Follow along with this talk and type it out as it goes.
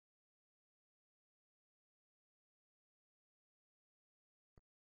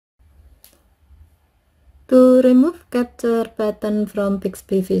To remove capture button from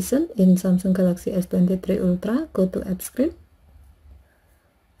Bixby Vision in Samsung Galaxy S23 Ultra, go to App Screen.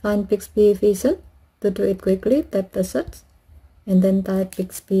 Find Bixby Vision. To do it quickly, tap the search and then type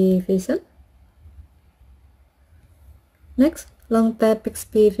Bixby Vision. Next, long tap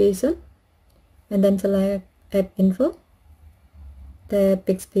Bixby Vision and then select App Info. Tap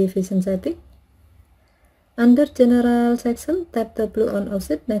Bixby Vision Setting. Under General section, tap the blue on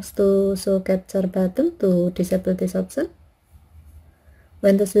offset next to Show Capture button to disable this option.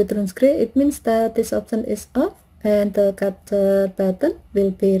 When the switch turns gray, it means that this option is off and the capture button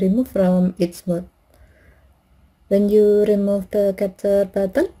will be removed from its mode. When you remove the capture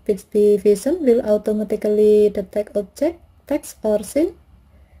button, Bixby Vision will automatically detect object, text or scene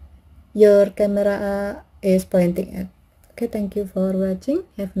your camera is pointing at. Okay, thank you for watching.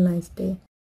 Have a nice day.